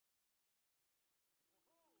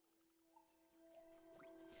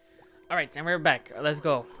Alright, and we're back. Let's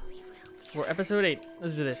go. For episode 8.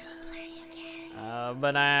 Let's do this.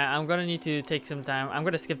 But I'm gonna need to take some time. I'm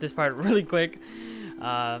gonna skip this part really quick.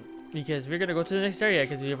 Because we're gonna go to the next area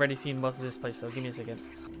because we've already seen most of this place. So give me a second.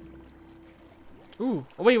 Ooh.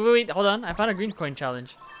 Oh, wait. Hold on. I found a green coin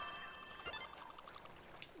challenge.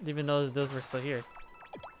 Even though those were still here.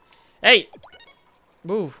 Hey!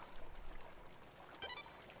 Move.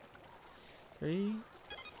 3,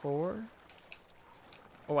 4.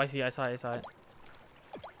 Oh, I see. I saw it.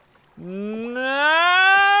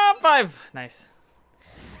 No, 5. Nice.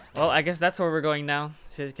 Well, I guess that's where we're going now,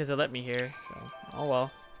 because it let me here. So, oh well.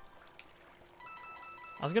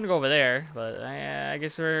 I was gonna go over there, but I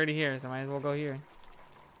guess we're already here, so I might as well go here.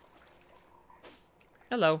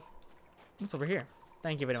 Hello. What's over here?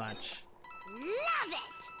 Thank you very much. Love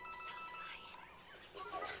it.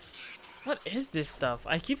 What is this stuff?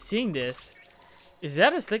 I keep seeing this. Is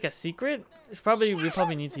that like a secret? It's probably we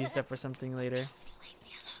probably need to use that for something later.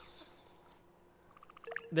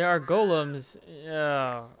 There are golems.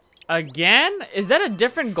 Again? Is that a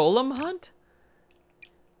different golem hunt?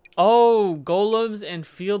 Oh, golems and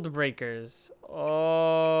field breakers.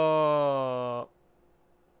 Oh.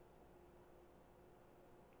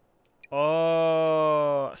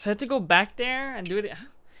 Oh. So I have to go back there and do it.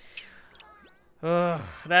 Oh,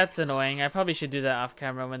 that's annoying. I probably should do that off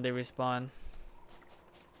camera when they respawn.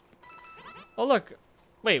 Oh, look.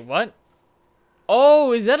 Wait, what?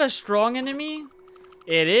 Oh, is that a strong enemy?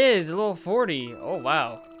 It is. A little 40. Oh,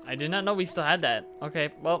 wow. I did not know we still had that. Okay,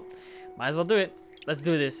 well, might as well do it. Let's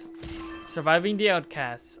do this. Surviving the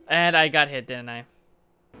Outcasts. And I got hit, didn't I?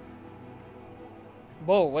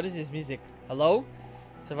 Whoa, what is this music? Hello?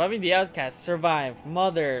 Surviving the Outcasts. Survive.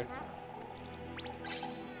 Mother.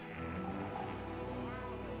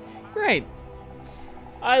 Great.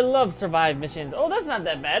 I love survive missions. Oh, that's not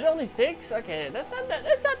that bad. Only 6? Okay, that's not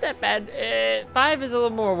that bad. 5 is a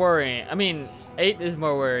little more worrying. I mean, 8 is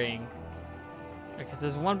more worrying. Because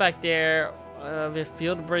there's one back there with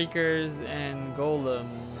field breakers and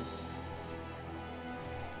golems.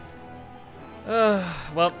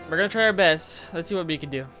 Well, we're gonna try our best. Let's see what we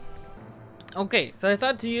can do. Okay, so I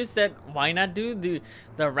thought to use that. Why not do the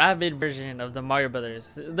Rabbid version of the Mario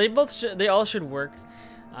Brothers? They all should work.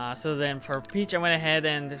 So then for Peach, I went ahead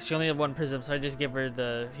and she only had 1 prism, so I just gave her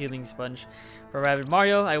the healing sponge. For Rabbid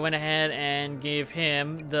Mario, I went ahead and gave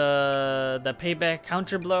him the payback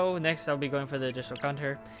counter blow. Next, I'll be going for the additional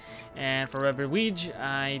counter. And for Rabbid Weege,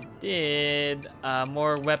 I did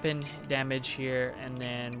more weapon damage here and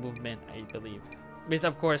then movement, I believe. With,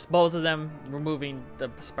 of course, both of them removing the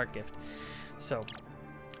spark gift. So,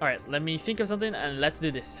 alright, let me think of something and let's do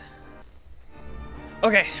this.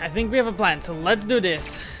 Okay, I think we have a plan, so let's do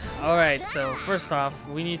this. Alright, so first off,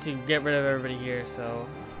 we need to get rid of everybody here, so...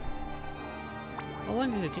 How long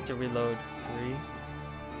does it take to reload? 3?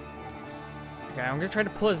 Okay, I'm gonna try to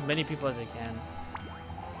pull as many people as I can.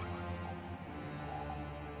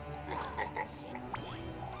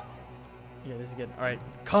 Yeah, this is good. Alright,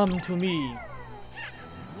 come to me!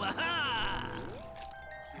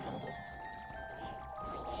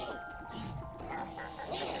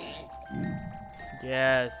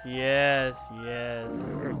 Yes.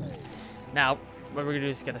 Now, what we're gonna do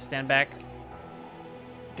is gonna stand back.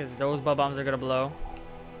 Because those bubble bombs are gonna blow.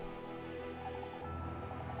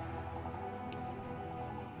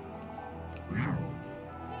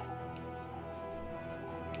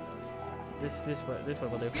 This way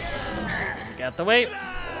will do. Get out the way,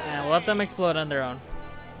 and we'll let them explode on their own.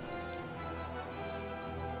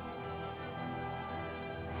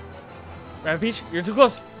 Rabbid Peach, you're too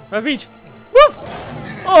close. Rabbid Peach, woof!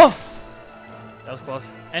 Oh, that was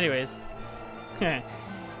close. Anyways, and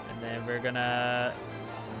then we're gonna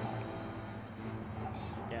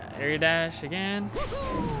area dash again.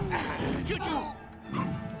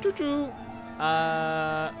 Choo-choo.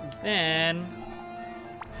 Then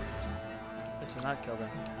this will not kill them.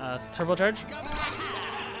 Turbocharge.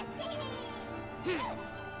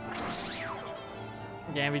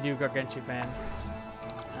 Yeah, we do Gargantua fan.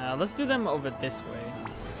 Let's do them over this way.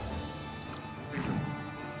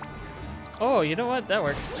 Oh, you know what? That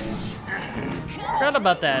works. Forgot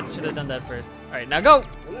about that. Should have done that first. All right, now go.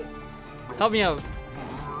 Help me out.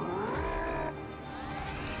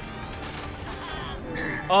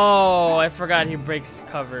 Oh, I forgot he breaks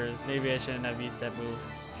covers. Maybe I shouldn't have used that move.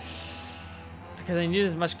 Because I need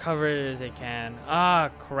as much cover as I can. Ah,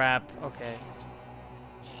 crap. Okay.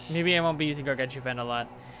 Maybe I won't be using Gargantua Fan a lot.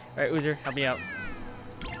 Alright, Oozer, help me out.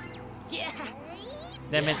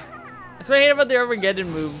 Damn it. That's what I hate about the Armageddon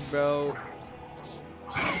moves, bro.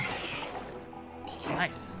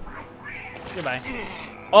 Nice. Goodbye.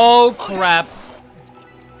 Oh, crap.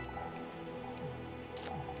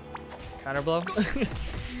 Counter blow.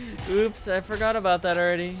 Oops, I forgot about that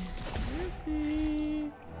already. Oopsie.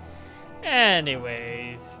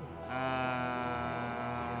 Anyways,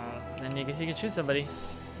 then you guess you can choose somebody.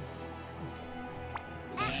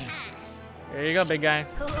 There you go, big guy.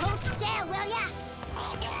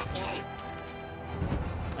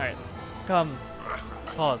 Alright, come.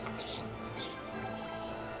 Pause.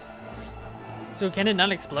 So can it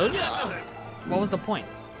not explode? What was the point?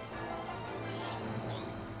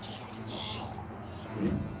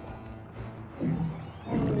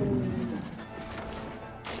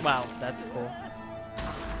 Wow, that's cool.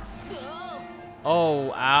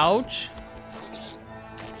 Oh, ouch.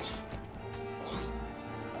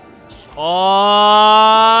 Oh!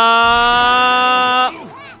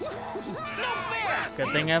 Good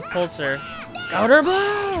thing I have pulsar. Counter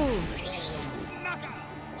blow!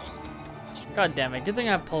 God damn it, good thing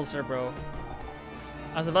I have pulsar, bro.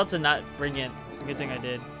 I was about to not bring it, so good thing I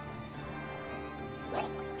did.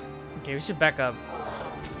 Okay, we should back up.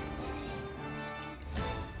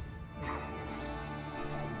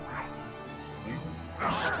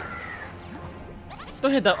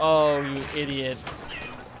 Don't hit that. Oh, you idiot.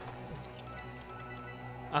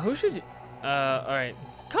 Who should you? Alright.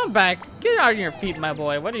 Come back. Get out of your feet, my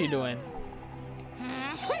boy. What are you doing?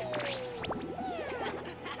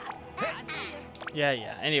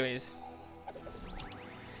 Yeah. Anyways.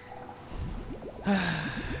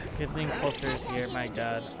 Good thing Pulsar is here. My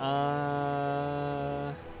god.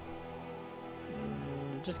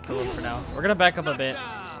 Just kill him for now. We're gonna back up a bit.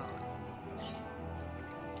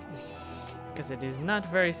 Because it is not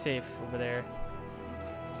very safe over there.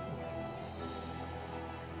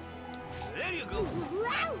 There you go.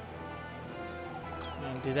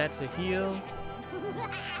 And do that to heal.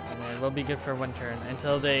 And then we'll be good for one turn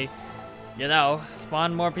until they, you know,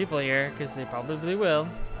 spawn more people here, because they probably will.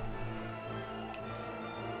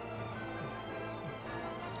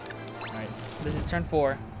 Alright, this is turn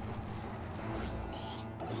 4.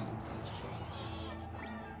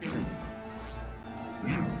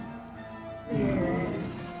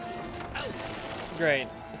 Great.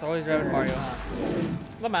 It's always Rabbid Mario, huh?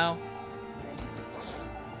 Lamau.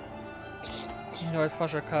 You know, it's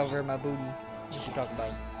supposed to cover my booty. What you talking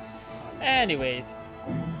about? Anyways.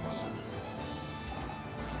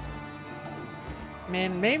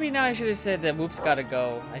 Man, maybe now I should have said that Whoops gotta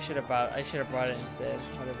go. I should have brought it instead.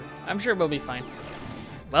 Whatever. I'm sure we'll be fine.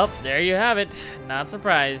 Well, there you have it. Not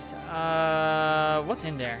surprised. What's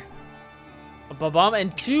in there? A Babam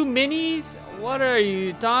and 2 minis? What are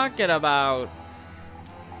you talking about?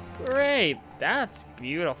 Great, that's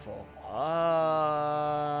beautiful.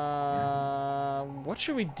 What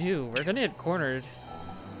should we do? We're gonna get cornered.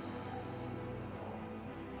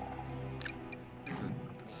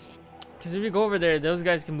 Because if we go over there, those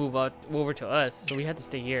guys can move over to us, so we have to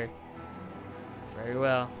stay here. Very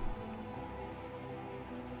well.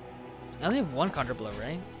 I only have 1 counter blow,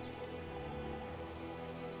 right?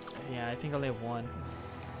 Yeah, I think I only have 1.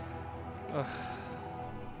 Ugh.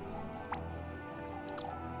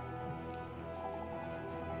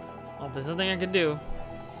 Well, there's nothing I can do.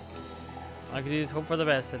 All I can do is hope for the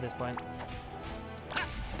best at this point.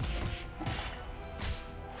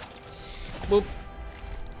 Boop.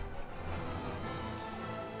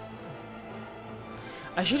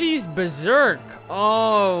 I should have used Berserk.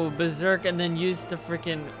 Oh, Berserk, and then used the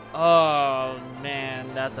freaking. Oh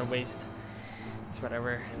man, that's a waste. It's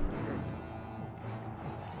whatever.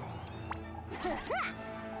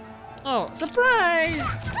 Oh, surprise!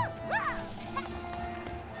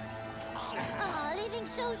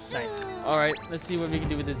 Nice. Alright, let's see what we can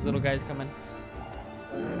do with these little guys coming.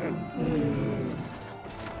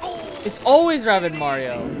 It's always Rabbid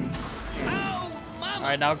Mario.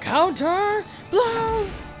 Alright, now counter! Blow!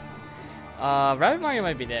 Rabbid Mario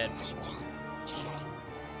might be dead.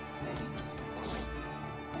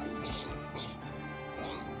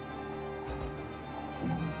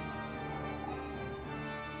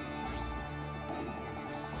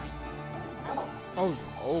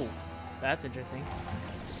 Oh, that's interesting.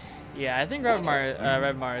 Yeah, I think Rabbid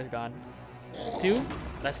Mario is gone. 2,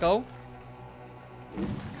 let's go.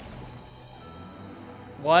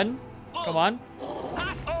 1, come on.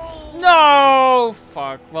 No!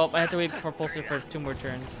 Fuck. Well, I have to wait for Pulsar for 2 more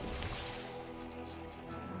turns.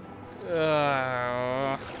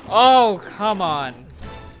 Oh, come on.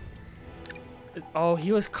 Oh,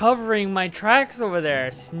 he was covering my tracks over there.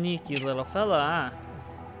 Sneaky little fella, huh?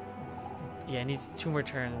 Yeah, it needs 2 more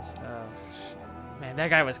turns. Oh, shit. Man, that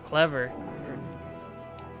guy was clever.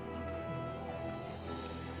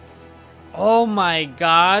 Oh my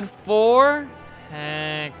god, 4?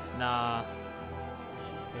 Hex, nah.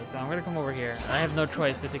 Okay, so I'm gonna come over here. I have no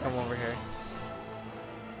choice but to come over here.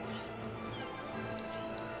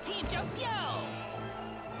 Team Tokyo.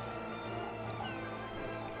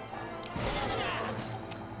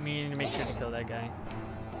 I need to make sure to kill that guy.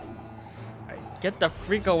 Alright, get the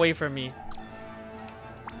freak away from me.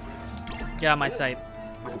 Get out of my sight.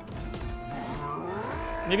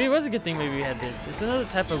 Maybe it was a good thing maybe we had this. It's another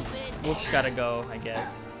type of whoops gotta go, I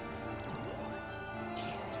guess.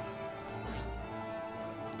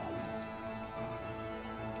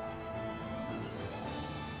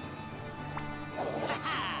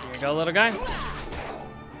 Here you go, little guy.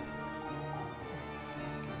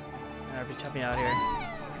 Alright, be chopping out here.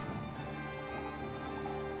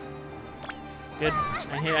 Good.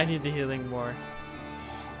 I need the healing more.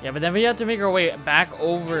 Yeah, but then we have to make our way back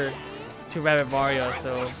over to Rabbid Mario,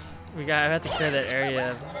 so I have to clear that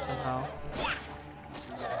area somehow.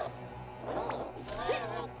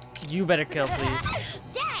 You better kill, please.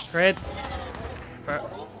 Crits.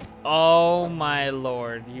 Oh my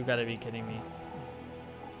lord, you gotta be kidding me.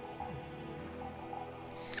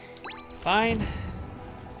 Fine.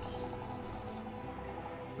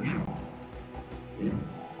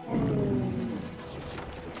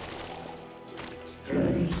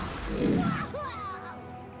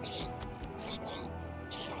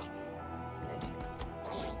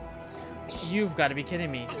 You've got to be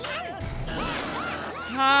kidding me.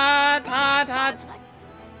 Hot, hot, hot.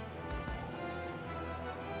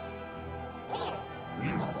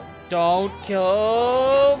 Don't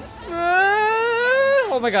kill.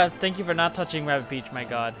 Oh my god, thank you for not touching Rabbid Beach, my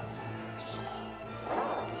god.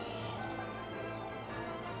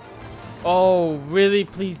 Oh, really?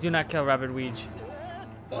 Please do not kill Rabbid Beach.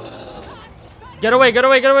 Get away, get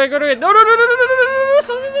away, get away, get away. No, no, no, no, no, no,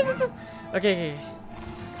 no, no, no. Okay, okay.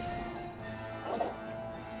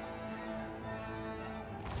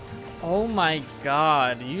 Oh my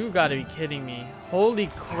god, you gotta be kidding me. Holy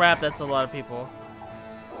crap, that's a lot of people.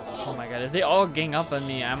 Oh my god, if they all gang up on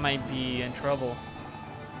me, I might be in trouble.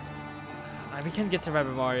 We can't get to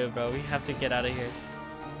Rabbid Mario, bro. We have to get out of here.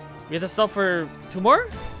 We have to stop for 2 more?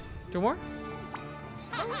 2 more?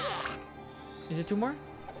 Is it 2 more?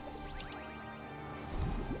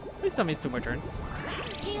 Please tell me it's 2 more turns.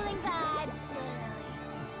 Healing vibes.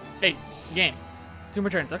 Hey, game. 2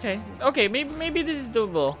 more turns. Okay. Okay, maybe this is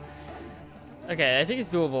doable. Okay, I think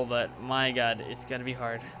it's doable, but my god, it's gonna be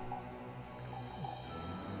hard.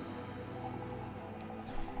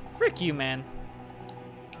 Frick you, man.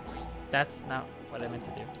 That's not what I meant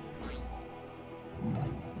to do.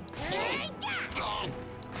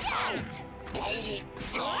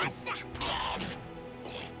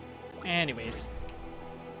 Anyways.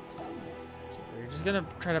 We're just gonna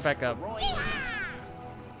try to back up. Okay,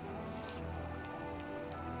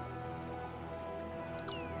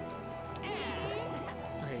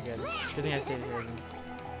 good. Good thing I stayed here.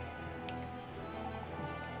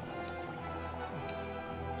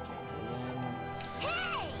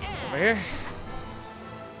 Over here.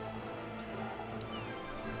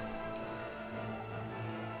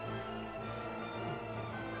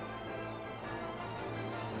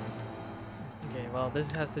 Okay, well,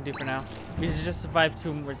 this has to do for now. We should just survive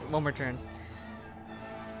 1 more turn.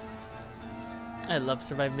 I love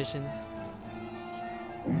survive missions.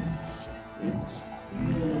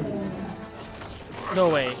 No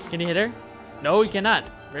way. Can you hit her? No, we cannot.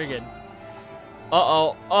 Very good.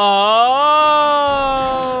 Uh-oh. Oh!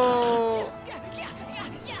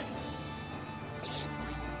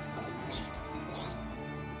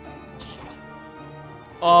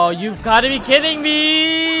 Oh, you've got to be kidding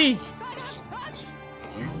me!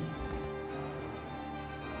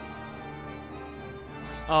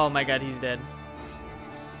 Oh my god, he's dead.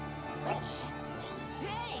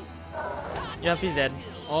 Yep, he's dead.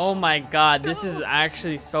 Oh my god, this is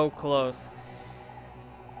actually so close.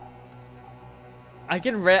 I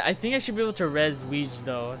think I should be able to res Weege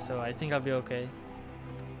though, so I think I'll be okay.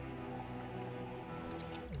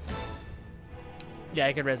 Yeah,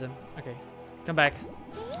 I can res him. Okay. Come back.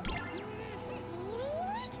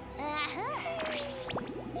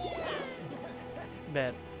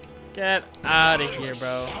 Bad. Get out of here,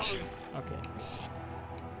 bro. Okay.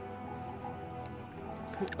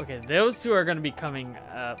 Okay, those 2 are gonna be coming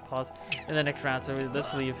pause in the next round, so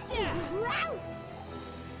let's leave.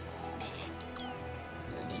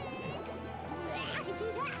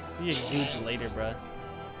 See you dudes later, bro. Okay,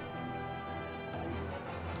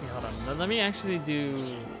 hold on. Let me actually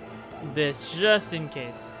do this just in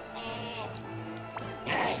case.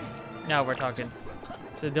 Now we're talking.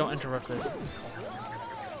 So don't interrupt this.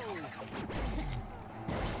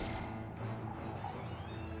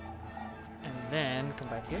 And then come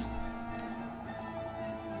back here.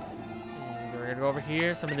 gonna go over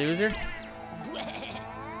here, summon the user.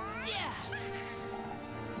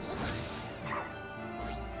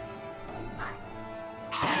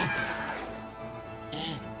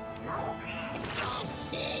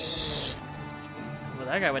 Well,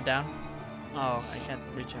 that guy went down. Oh, I can't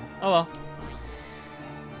reach him. Oh well.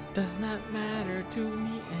 Does not matter to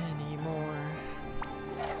me anymore.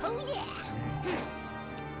 Oh yeah.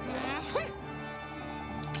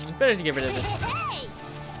 Better to get rid of this. Hey.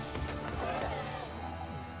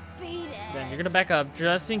 Then you're gonna back up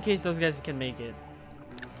just in case those guys can make it.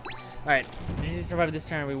 Alright, we need to survive this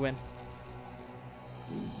turn, we win.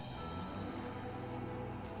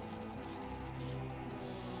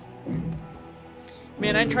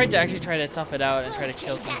 Man, I tried to actually tough it out and try to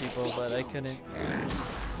kill some people, but I couldn't.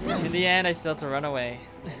 In the end, I still had to run away.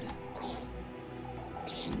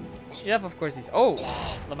 Yep, of course he's. Oh!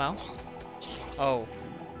 Lamau. Oh.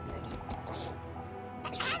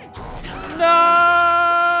 No!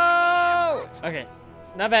 Okay.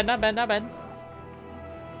 Not bad, not bad, not bad.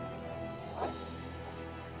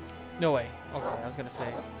 No way. Okay, I was gonna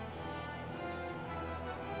say.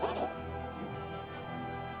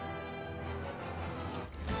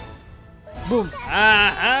 Boom!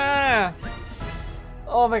 Ah!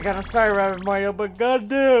 Oh my god, I'm sorry, Rabbid Mario, but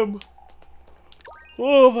goddamn!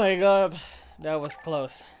 Oh my god, that was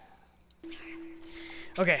close.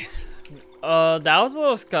 Okay, that was a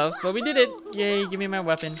little scuff, but we did it. Yay! Give me my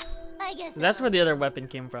weapon. I guess So that's where the other weapon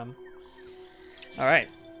came from. All right.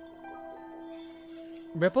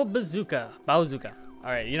 Ripple Bazooka. Bazooka.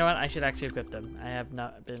 All right. You know what? I should actually equip them. I have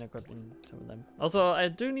not been equipping some of them. Also, I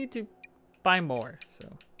do need to buy more. So.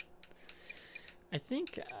 I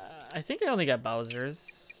think I only got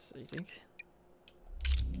Bowser's. I think.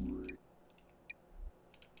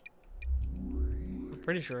 I'm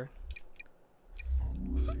pretty sure.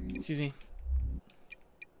 Excuse me.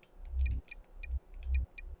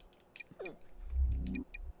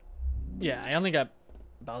 Yeah, I only got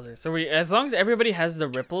Bowser. So as long as everybody has the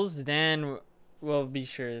ripples, then we'll be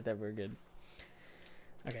sure that we're good.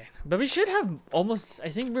 Okay, but we should have almost. I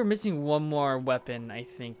think we're missing one more weapon. I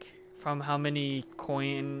think. From how many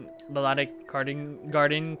melodic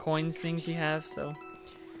garden coins things we have, so.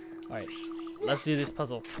 Alright, let's do this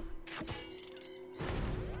puzzle.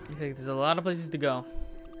 I think there's a lot of places to go.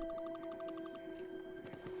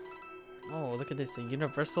 Oh, look at this, a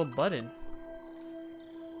universal button.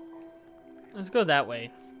 Let's go that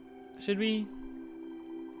way. Should we?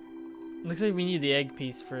 Looks like we need the egg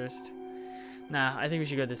piece first. Nah, I think we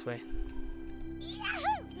should go this way.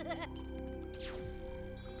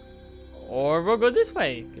 Or we'll go this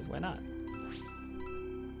way, because why not?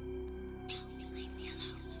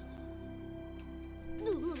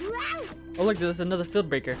 Oh look, there's another field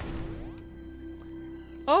breaker.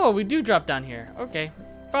 Oh, we do drop down here. Okay,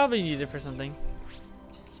 probably need it for something.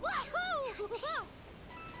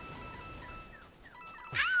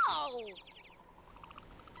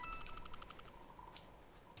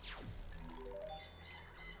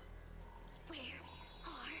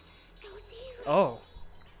 Oh.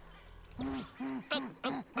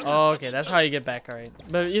 Oh, okay, that's how you get back, alright.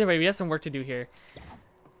 But either way, we have some work to do here.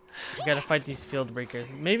 We gotta fight these field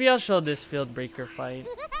breakers. Maybe I'll show this field breaker fight.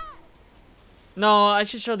 No, I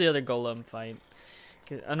should show the other golem fight.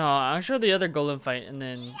 No, I'll show the other golem fight and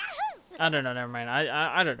then... I don't know, never mind.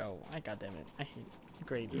 I don't know. God damn it. I hate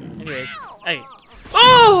great. Anyways. Hey.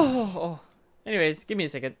 Oh! Anyways, give me a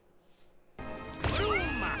second.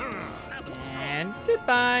 And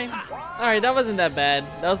goodbye. Alright, that wasn't that bad.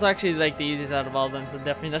 That was actually like the easiest out of all of them, so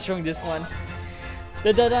definitely not showing this one.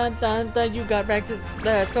 Dun dun dun dun, you got back to...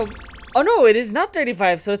 Let's go. Oh no, it is not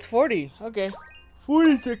 35, so it's 40. Okay.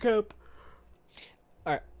 40 is the cap.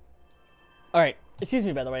 Alright. Alright. Excuse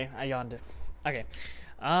me, by the way. I yawned. Okay.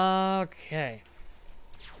 Okay.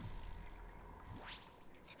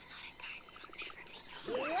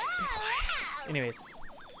 Anyways.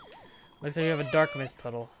 Looks like we have a Darkmess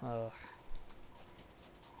puddle. Ugh.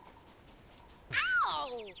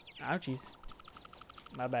 Ouchies.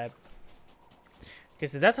 My bad. Okay,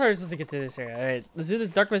 so that's how we're supposed to get to this area. Alright, let's do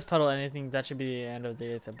this Darkmess puddle, and I think that should be the end of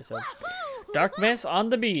today's episode. Darkmess on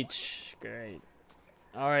the beach. Great.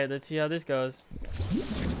 Alright, let's see how this goes.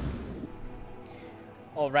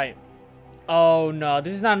 Alright. Oh no,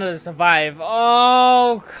 this is not another survive.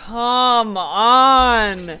 Oh, come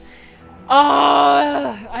on.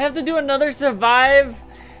 Oh, I have to do another survive?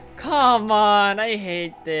 Come on, I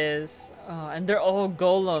hate this. Oh, and they're all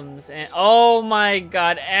golems. And oh my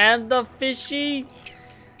god, and the fishy?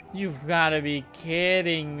 You've gotta be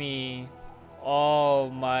kidding me.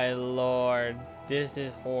 Oh my lord, this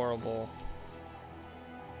is horrible.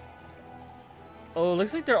 Oh,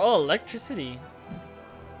 looks like they're all electricity.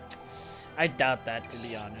 I doubt that, to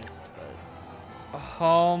be honest. But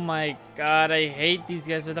oh my god, I hate these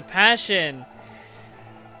guys with a passion.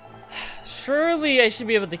 Surely I should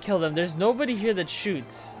be able to kill them. There's nobody here that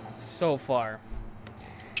shoots so far.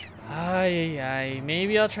 Ay.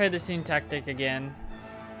 Maybe I'll try the same tactic again.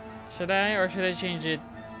 Should I? Or should I change it?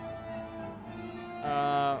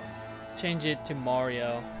 Change it to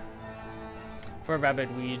Mario for Rabbid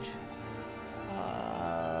Weege.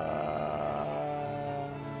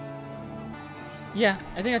 Yeah,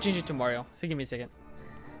 I think I'll change it to Mario. So give me a second.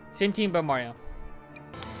 Same team, but Mario.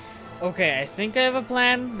 Okay, I think I have a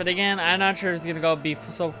plan, but again, I'm not sure it's gonna go be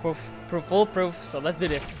so foolproof. So let's do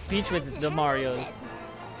this. Peach with the Marios.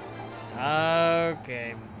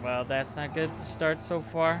 Okay, well that's not good to start so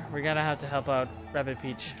far. We're gonna have to help out Rabbid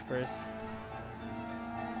Peach first.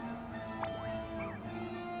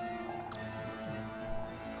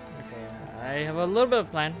 Okay, I have a little bit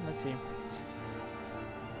of plan. Let's see.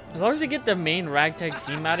 As long as we get the main ragtag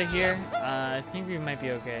team out of here, I think we might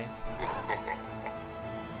be okay.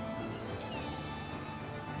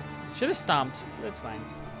 Should have stomped, but that's fine.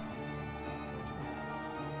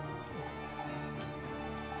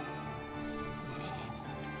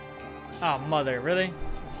 Oh, mother, really?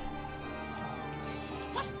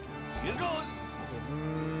 Here goes.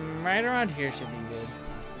 Right around here should be good.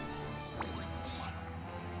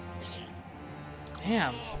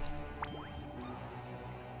 Damn.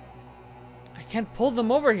 I can't pull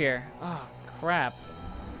them over here. Oh, crap.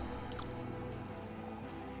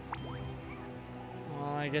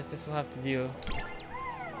 Well, I guess this will have to do.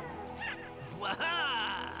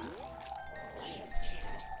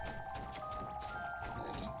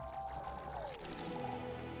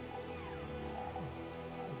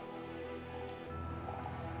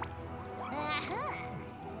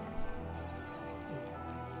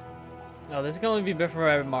 Oh, this can only be before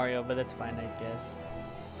Rabbid Mario, but that's fine, I guess.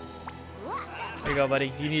 There you go,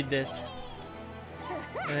 buddy. You need this.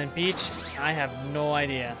 And then Peach, I have no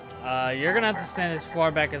idea. You're gonna have to stand as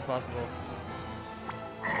far back as possible.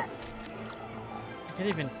 I can't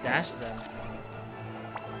even dash them.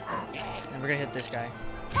 And we're gonna hit this guy.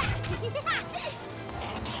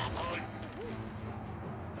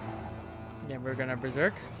 Yeah, we're gonna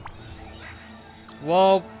berserk.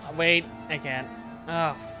 Whoa! Wait, I can't.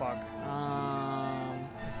 Oh fuck.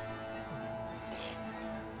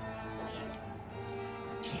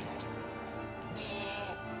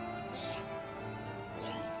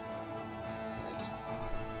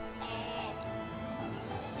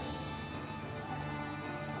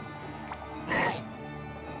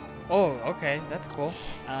 Oh, okay, that's cool.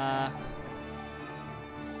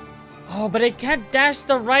 Oh, but I can't dash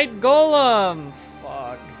the right golem.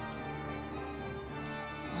 Fuck.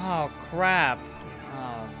 Oh crap.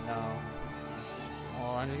 Oh no.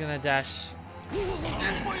 Well, I'm just gonna dash.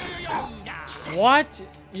 What?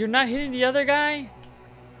 You're not hitting the other guy?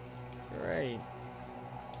 Great.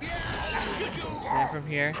 And from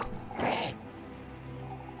here.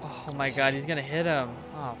 Oh my god, he's gonna hit him.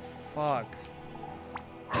 Oh fuck.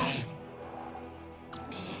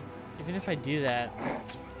 Even if I do that.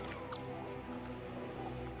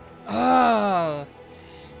 Oh.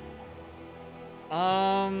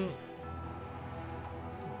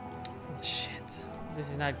 Shit. This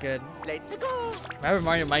is not good. Let's go. Rabbid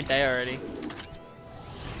Mario might die already.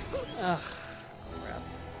 Ugh. Crap.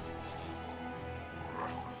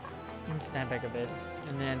 And stand back a bit.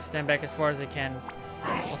 And then stand back as far as I can.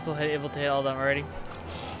 Also able to hit all of them already.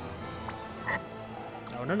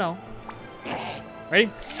 No, no, no. Ready?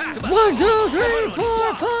 1, 2, 3,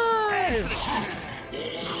 4, 5!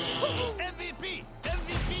 MVP.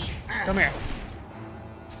 MVP. Come here.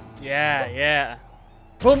 Yeah, yeah.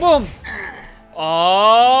 Boom, boom!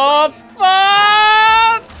 Oh,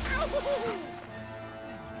 fuck!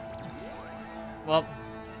 Well,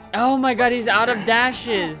 oh my god, he's out of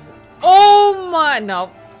dashes. Oh my, no.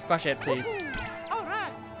 Squash it, please. All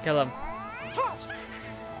right. Kill him.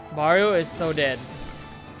 Mario is so dead.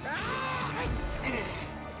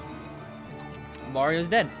 Mario's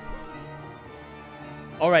dead.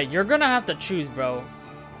 Alright, you're gonna have to choose, bro.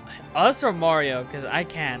 Us or Mario, because I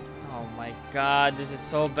can't. Oh my god, this is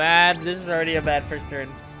so bad. This is already a bad first turn.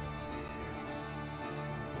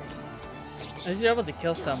 At least you're able to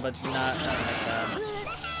kill some, but not like that.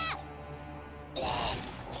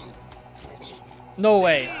 No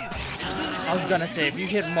way. I was gonna say, if you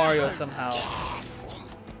hit Mario somehow.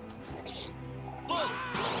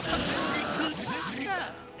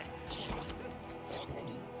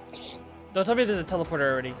 Don't tell me there's a teleporter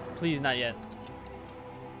already. Please, not yet.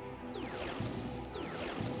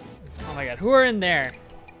 Oh my god, who are in there?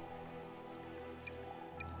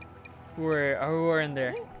 Who are in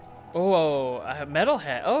there? Oh, a metal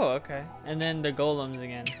head. Oh, okay. And then the golems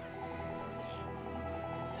again.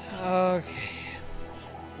 Okay.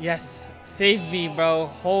 Yes, save me, bro.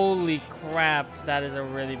 Holy crap, that is a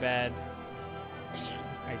really bad.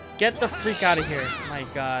 Alright, get the freak out of here. My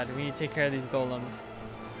god, we need to take care of these golems.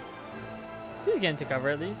 Please get into cover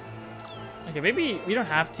at least. Okay, maybe we don't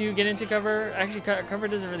have to get into cover. Actually, cover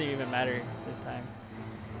doesn't really even matter this time.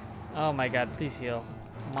 Oh my god, please heal.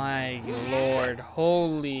 My lord,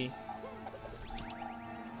 holy.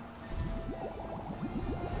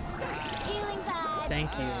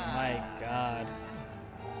 Thank you, my god.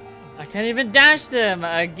 I can't even dash them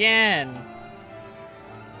again.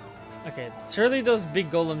 Okay, surely those big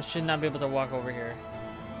golems should not be able to walk over here.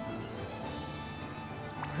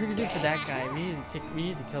 What are we gonna do for that guy? We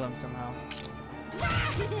need to kill him somehow.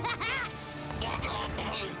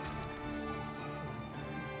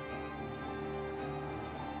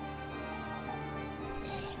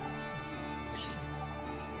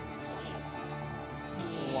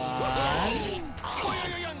 One.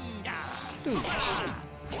 Two.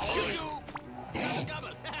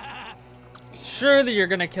 Surely you're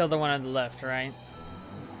gonna kill the one on the left, right?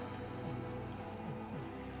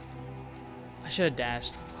 I should have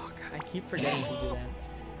dashed. Fuck, I keep forgetting to do that.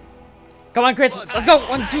 Come on, crits! Let's go!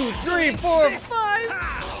 1, 2, 3, 4, 5!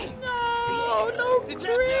 No, no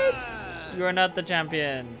crits! You are not the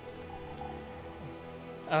champion.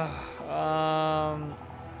 I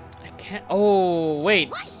can't. Oh,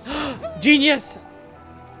 wait. Genius!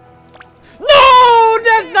 No!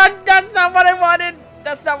 That's not what I wanted!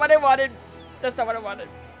 That's not what I wanted! That's not what I wanted.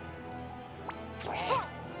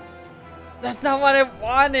 That's not what I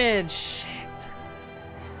wanted! Shit.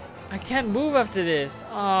 I can't move after this.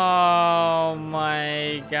 Oh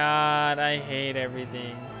my god, I hate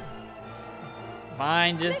everything.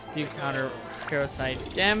 Fine, just do counter hero side.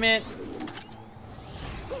 Damn it.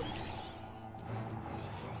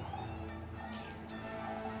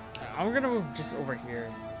 I'm gonna move just over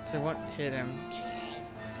here. So I won't hit him. Oh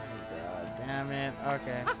god, damn it.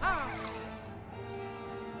 Okay. I'm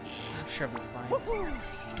sure I'll be fine.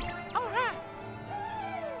 Alright.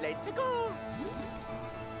 Let's go.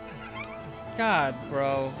 God,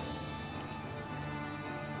 bro.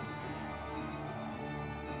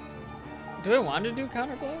 Do I want to do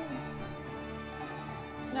counterblow?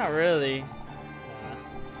 Not really.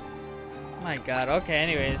 My god, okay,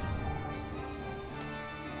 anyways.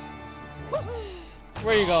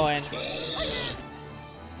 Where are you going?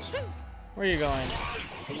 Where are you going?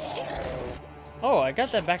 Oh, I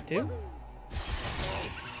got that back too?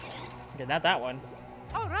 Okay, not that one.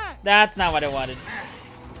 Alright. That's not what I wanted.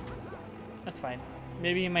 That's fine.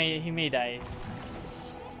 Maybe he may die.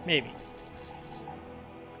 Maybe.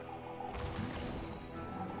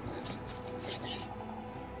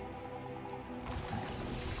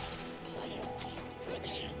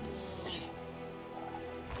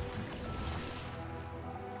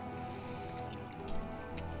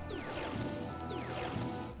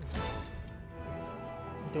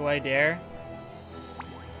 Do I dare?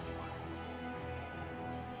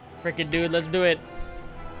 Frickin' dude, let's do it.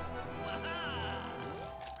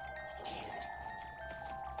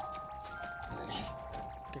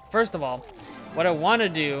 Okay, first of all, what I want to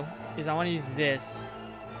do is I want to use this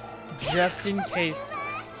just in case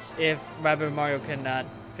if Rabbid Mario cannot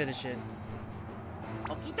finish it.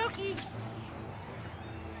 Okie dokie.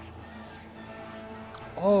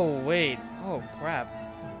 Oh wait. Oh crap.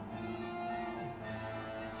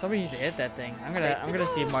 Somebody needs to hit that thing. I'm gonna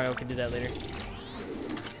see if Mario can do that later.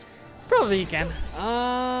 Probably he can.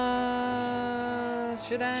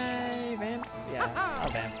 Should I vamp? Yeah, I'll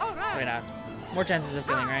vamp. Why not? More chances of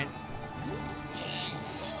killing, right?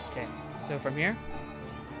 Okay, so from here,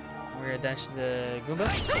 we're gonna dash the Goomba.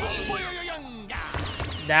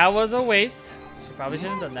 That was a waste. She probably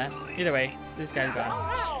shouldn't have done that. Either way, this guy's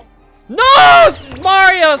gone. No!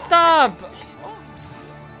 Mario, stop!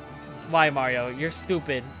 Why, Mario? You're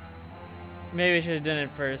stupid. Maybe I should have done it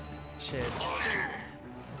first. Shit.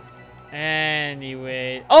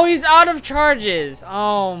 Anyway. Oh, he's out of charges!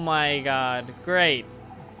 Oh my god. Great.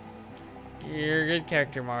 You're a good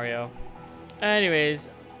character, Mario. Anyways.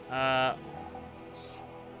 Oh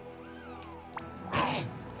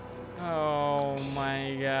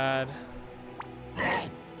my god.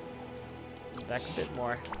 Back a bit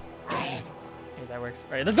more. Okay, that works.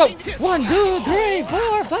 Alright, let's go! 1, 2, 3,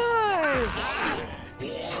 4, 5!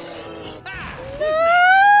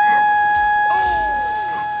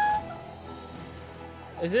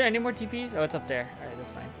 Is there any more TPs? Oh, it's up there. Alright,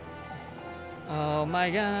 that's fine. Oh my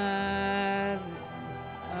god.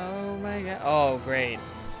 Oh my god. Oh, great.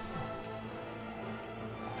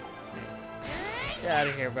 Get out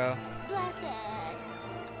of here, bro. Blessed.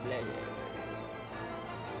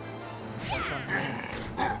 That's one.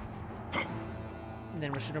 And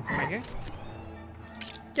then we'll shoot him from right here.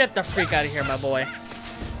 Get the freak out of here, my boy.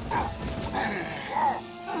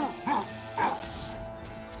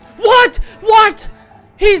 What? What?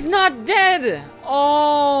 He's not dead.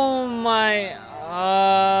 Oh my.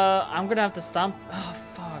 I'm gonna have to stomp. Oh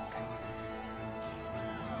fuck.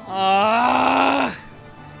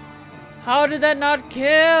 How did that not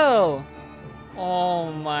kill?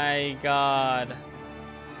 Oh my god.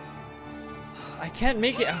 I can't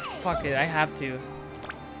make it. Oh, fuck it. I have to.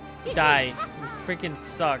 Die. You freaking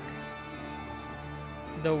suck.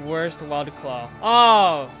 The worst wild claw.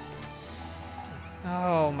 Oh.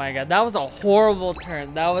 Oh my god. That was a horrible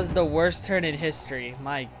turn. That was the worst turn in history.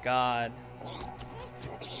 My god.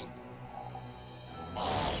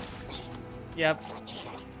 Yep.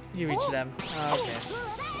 You reached them. Oh, okay.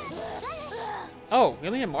 Oh, we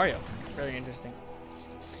only have Mario. Very interesting.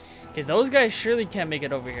 Okay, those guys surely can't make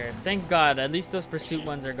it over here. Thank God. At least those pursuit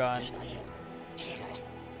ones are gone.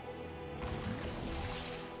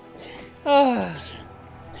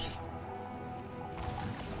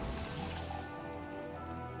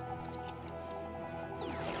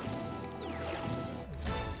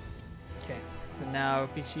 Okay, so now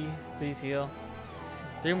Peachy, please heal.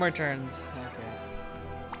 3 more turns. Okay.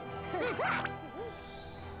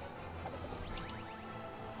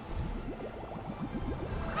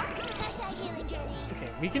 Hashtag healing journey. Okay,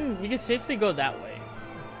 we can safely go that way.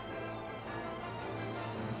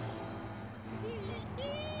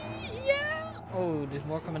 Yeah. Oh, there's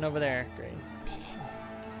more coming over there. Great.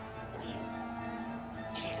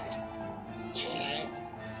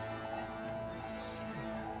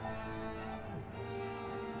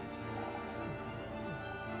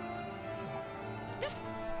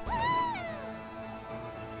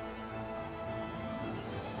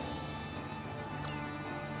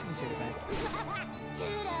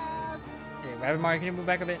 Toodles. Hey, Rabbit Mario, can you move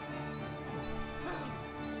back a bit?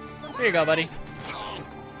 Here you go, buddy.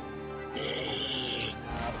 Thank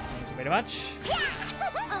you very much.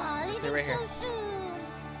 Aw, Stay right here. so soon.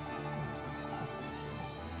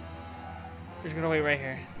 We're just gonna wait right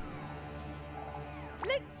here.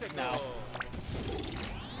 Let's No. go.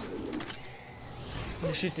 I'm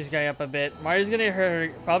gonna shoot this guy up a bit. Mario's gonna get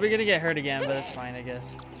hurt, probably gonna get hurt again, but it's fine, I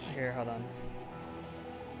guess. Here, hold on.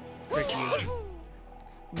 Frick you.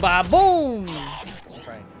 Ba-boom! That's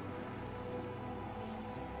right.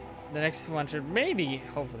 The next one should maybe,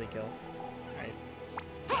 hopefully kill. Alright.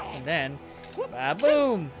 And then,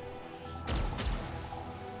 ba-boom!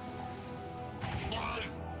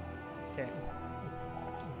 Okay.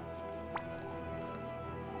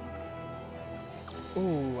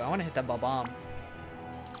 Ooh, I wanna hit that bomb.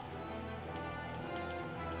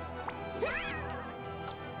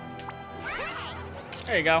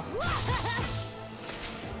 There you go.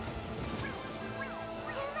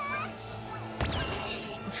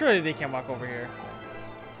 Surely they can't walk over here.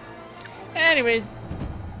 Anyways,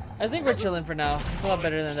 I think we're chilling for now. It's a lot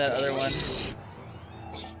better than that other one.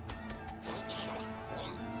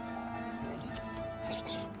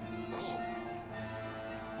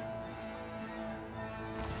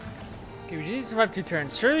 Okay, we just survived 2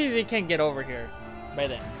 turns. Surely they can't get over here by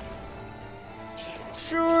then.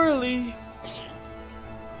 Surely.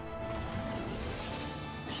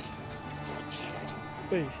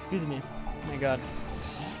 Hey, excuse me. Oh my god.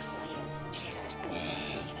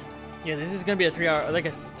 Yeah, this is gonna be a 3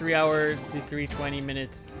 hour to 320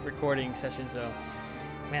 minutes recording session, so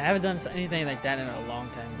man, I haven't done anything like that in a long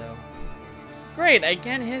time though. Great, I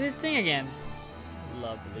can't hit his thing again.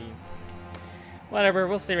 Lovely. Whatever,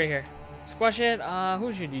 we'll stay right here. Squash it.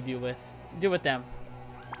 Who should you deal with? Deal with them.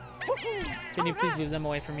 Can you please move them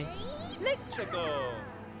away from me? Let's go.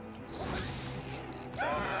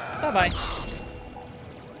 Bye bye.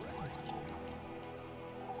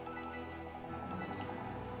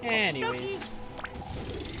 Anyways.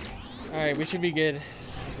 Alright, we should be good,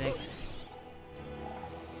 I think.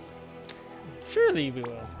 Surely we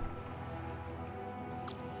will.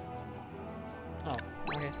 Oh,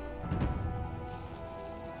 okay.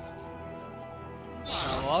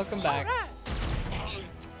 Welcome back.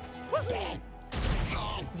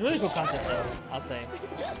 It's a really cool concept though, I'll say.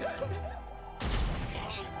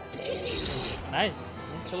 Nice.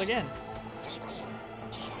 Nice kill again.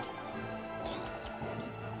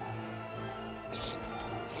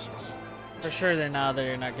 For sure they're not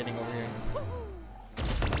getting over here.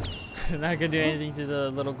 They're not gonna do anything to the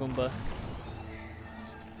little Goomba.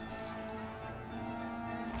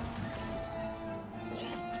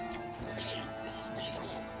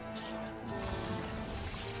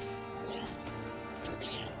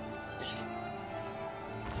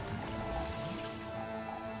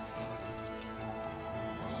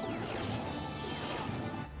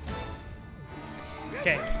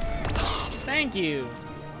 Okay. Thank you.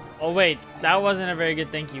 Oh wait, that wasn't a very good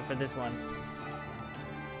thank you for this one.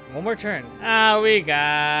 One more turn. Ah, we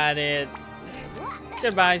got it.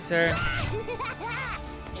 Goodbye, sir.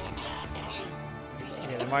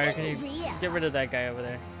 Okay, Mario, can you get rid of that guy over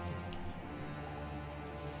there?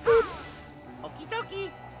 Okie dokie.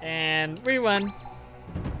 And we won.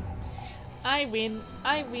 I win.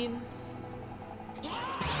 I win.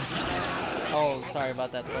 Oh, sorry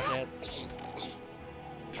about that, Squashhead.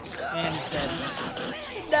 And he's dead.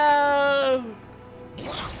 No!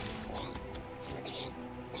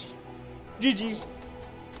 GG.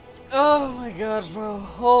 Oh my god, bro.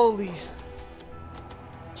 Holy.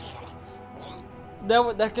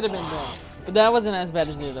 That could have been bad. But that wasn't as bad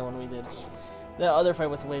as the other one we did. The other fight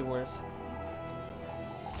was way worse.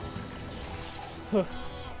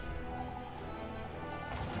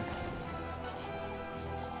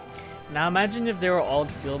 Now imagine if they were all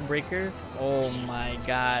field breakers. Oh my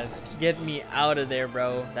god. Get me out of there,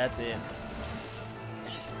 bro. That's it.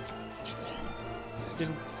 Dude,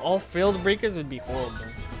 all field breakers would be horrible.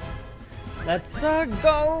 Let's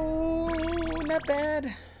go. Not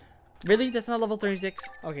bad. Really? That's not level 36?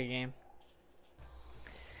 Okay, game.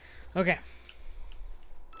 Okay.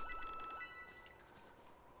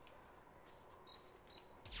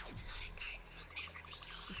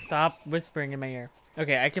 Stop whispering in my ear.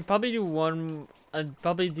 Okay, I could probably do one. I'd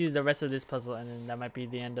probably do the rest of this puzzle, and then that might be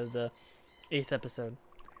the end of the 8th episode.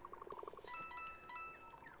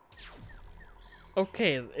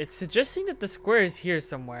 Okay, it's suggesting that the square is here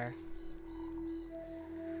somewhere.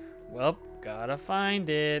 Well, gotta find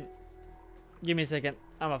it. Give me a second.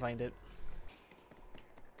 I'm gonna find it.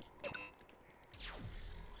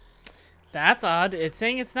 That's odd. It's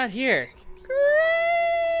saying it's not here.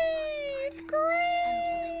 Great,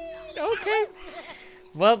 great. Okay.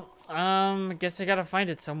 Well, guess I gotta find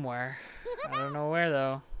it somewhere. I don't know where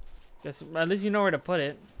though. Guess at least we know where to put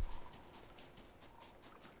it.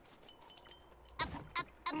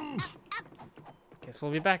 Guess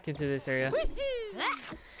we'll be back into this area.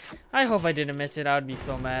 I hope I didn't miss it. I would be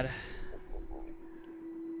so mad.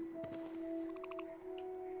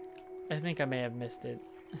 I think I may have missed it.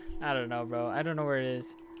 I don't know, bro. I don't know where it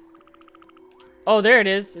is. Oh, there it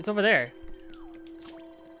is. It's over there.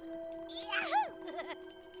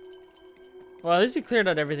 Well, at least we cleared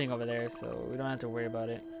out everything over there, so we don't have to worry about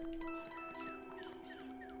it.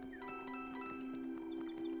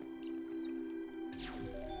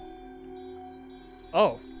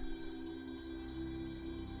 Oh.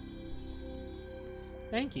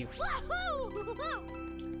 Thank you.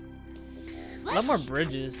 A lot more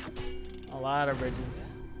bridges. A lot of bridges.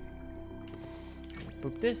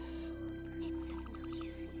 Boop this.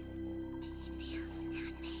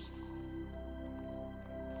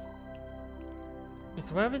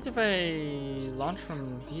 So what happens if I launch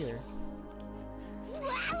from here?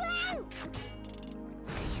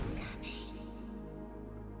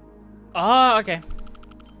 Oh, okay.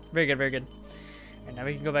 Very good, very good. And now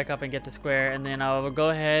we can go back up and get the square, and then I'll go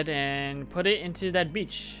ahead and put it into that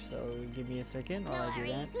beach. So give me a second while I do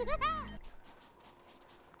that.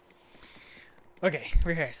 Okay,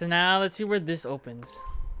 we're here. So now let's see where this opens.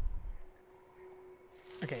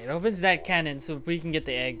 Okay, it opens that cannon so we can get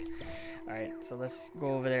the egg. Alright, so let's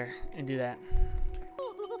go over there and do that.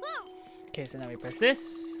 Okay, so now we press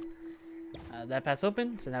this. That path's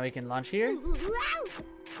open, so now we can launch here.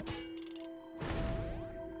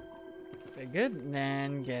 Very good. And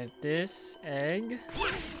then get this egg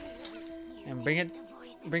and bring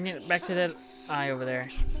it back to that eye over there.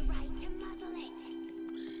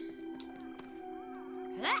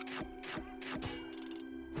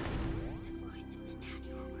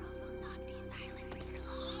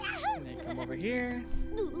 And then come over here.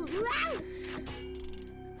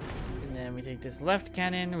 And then we take this left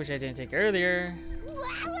cannon, which I didn't take earlier.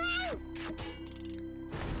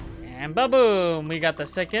 And ba-boom! We got the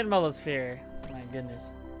second Melosphere. My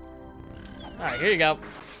goodness. Alright, here you go.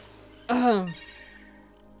 There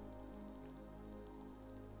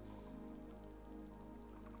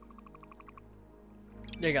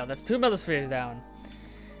you go. That's 2 Melospheres down.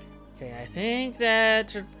 Okay, I think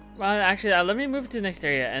that... Well, actually, let me move to the next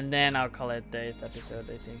area, and then I'll call it the 8th episode,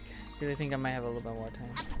 I think. Because I think I might have a little bit more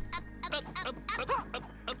time.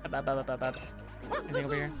 Anything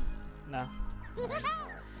over here? No.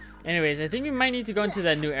 Anyways, I think we might need to go into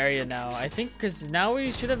that new area now. I think because now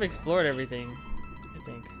we should have explored everything. I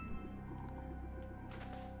think.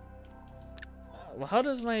 Well, how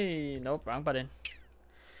does my... Nope, wrong button.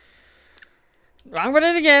 Wrong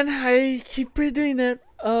button again. I keep doing that.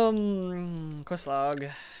 Quest log.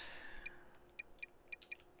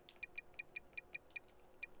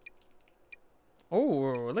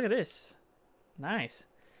 Oh, look at this. Nice.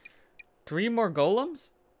 3 more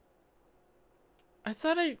golems? I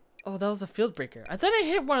thought I... Oh, that was a field breaker. I thought I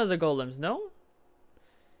hit one of the golems, no?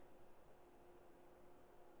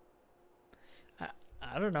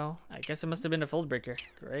 I don't know. I guess it must have been a field breaker.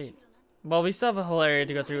 Great. Well, we still have a whole area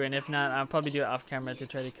to go through, and if not, I'll probably do it off camera to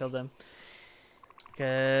try to kill them.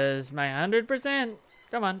 Because my 100%...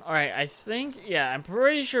 Come on. Alright, I think... Yeah, I'm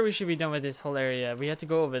pretty sure we should be done with this whole area. We have to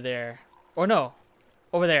go over there. Or no.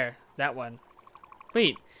 Over there. That one.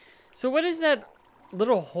 Wait. So what is that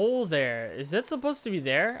little hole there? Is that supposed to be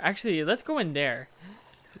there? Actually, let's go in there.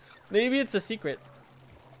 Maybe it's a secret.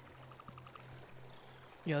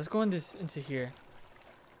 Yeah, let's go into here.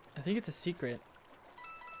 I think it's a secret.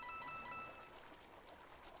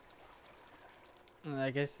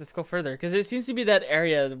 I guess let's go further, because it seems to be that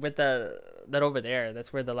area with that over there.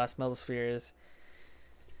 That's where the last Melosphere is.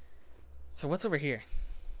 So what's over here?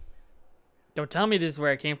 Don't tell me this is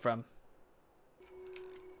where it came from.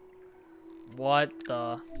 What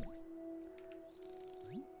the?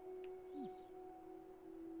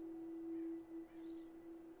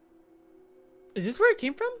 Is this where it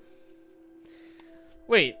came from?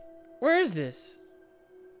 Wait, where is this?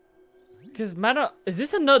 Because is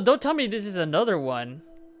this another? Don't tell me this is another one.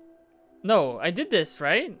 No, I did this,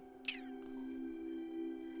 right?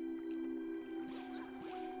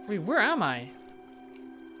 Wait, where am I?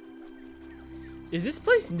 Is this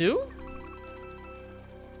place new?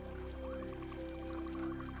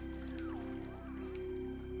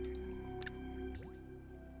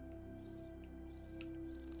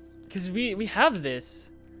 Because we have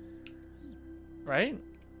this, right?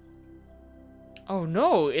 Oh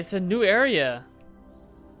no, it's a new area.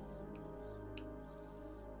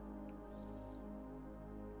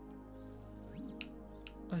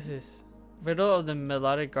 What's this? Riddle of the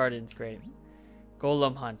Melodic Gardens, great.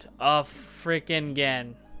 Golem hunt. Oh, freaking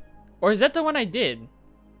again. Or is that the one I did?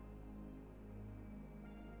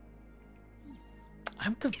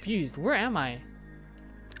 I'm confused. Where am I?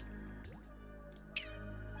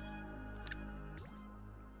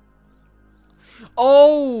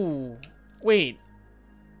 Oh! Wait.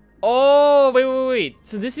 Oh, wait.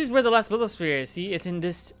 So this is where the last Melosphere is. See, it's in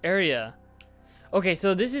this area. Okay,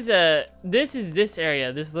 so this is this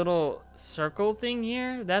area. This little circle thing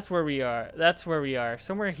here. That's where we are. That's where we are.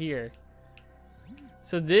 Somewhere here.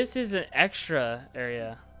 So this is an extra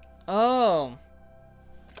area. Oh.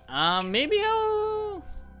 Maybe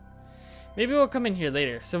we'll come in here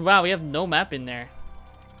later. So wow, we have no map in there.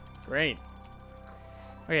 Great.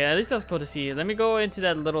 Okay, at least that was cool to see. Let me go into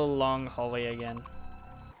that little long hallway again.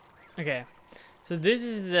 Okay, so this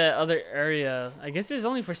is the other area. I guess it's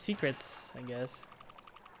only for secrets, I guess.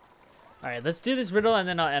 Alright, let's do this riddle and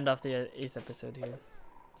then I'll end off the 8th episode here.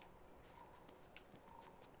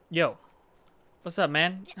 Yo. What's up,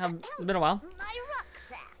 man? It's been a while. My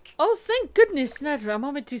rucksack. Oh, thank goodness, not a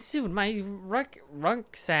moment too soon. My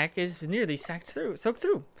rucksack is nearly soaked through.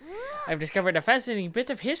 I've discovered a fascinating bit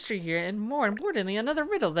of history here, and more importantly, another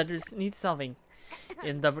riddle that needs solving.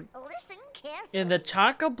 In the Listen carefully.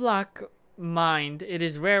 chock-a-block mind, it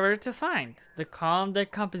is rarer to find. The calm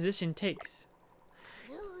that composition takes.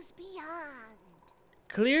 Clues beyond.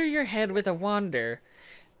 Clear your head with a wander.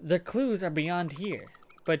 The clues are beyond here,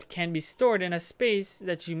 but can be stored in a space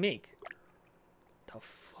that you make. The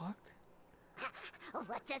fuck?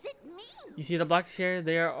 What does it mean? You see the blocks here?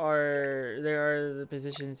 There are the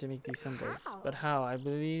positions to make these symbols. But how? I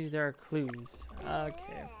believe there are clues.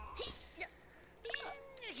 Okay.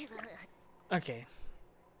 Okay.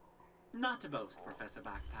 Not to boast, Professor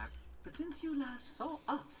Backpack, but since you last saw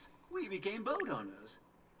us, we became boat owners.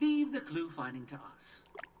 Leave the clue finding to us.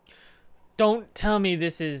 Don't tell me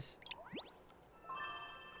this is...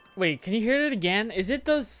 Wait, can you hear it again? Is it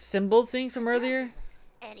those symbol things from earlier?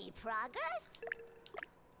 Any progress?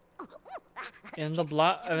 In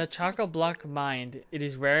the chock-a-block mind, it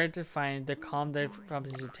is rare to find the calm that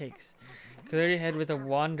proposition takes. Clear your head with a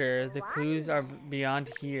wander. The clues are beyond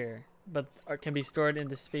here, but can be stored in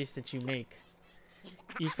the space that you make.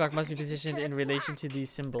 Each block must be positioned in relation to these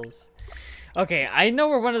symbols. Okay, I know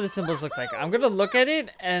where one of the symbols looks like. I'm gonna look at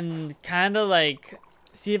it and kind of like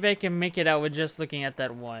see if I can make it out with just looking at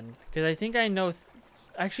that one, because I think I know.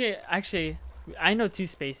 Actually, I know 2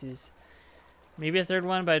 spaces. Maybe a 3rd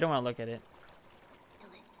one, but I don't want to look at it.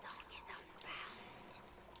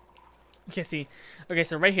 Okay, see. Okay,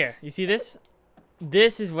 so right here. You see this?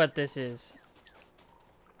 This is what this is.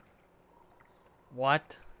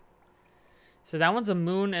 What? So that one's a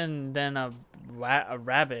moon and then a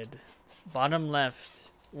rabbid. Bottom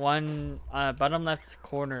left. Bottom left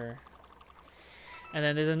corner. And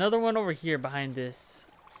then there's another one over here behind this.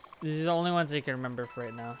 These are the only ones I can remember for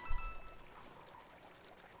right now.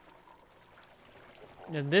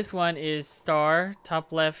 And this one is star,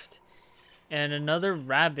 top left, and another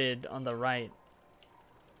rabbit on the right.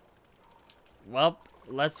 Well,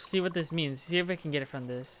 let's see what this means. See if I can get it from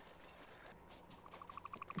this.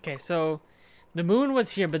 Okay, so the moon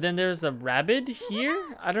was here, but then there's a rabbit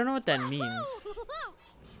here? I don't know what that means.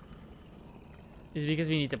 Is it because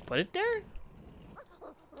we need to put it there?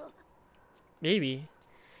 Maybe.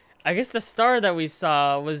 I guess the star that we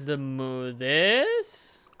saw was the moon.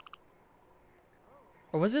 This?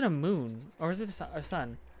 Or was it a moon? Or was it a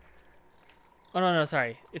sun? Oh, no,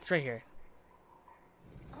 sorry. It's right here.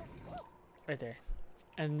 Right there.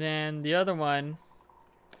 And then the other one.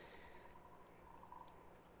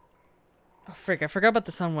 Oh, frick. I forgot about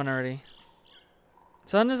the sun one already.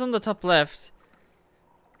 Sun is on the top left.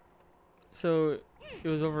 So, it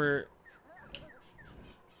was over...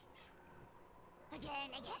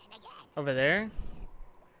 Over there?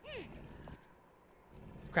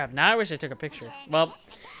 Crap, now I wish I took a picture. Well,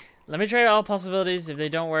 let me try all possibilities. If they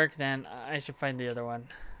don't work, then I should find the other one.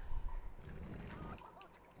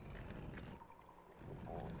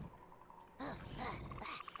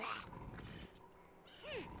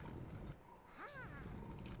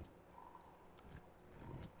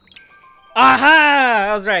 Aha!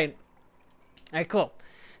 I was right. Alright, cool.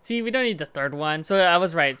 See, we don't need the third one. So I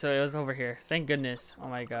was right. So it was over here. Thank goodness. Oh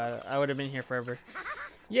my god. I would have been here forever.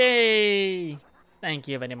 Yay! Thank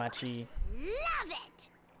you very much. Love it.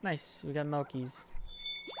 Nice. We got Milkies.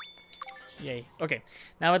 Yay. Okay.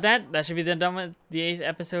 Now with that, that should be done with the 8th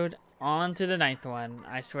episode. On to the 9th one.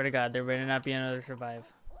 I swear to god, there better not be another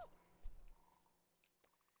survive.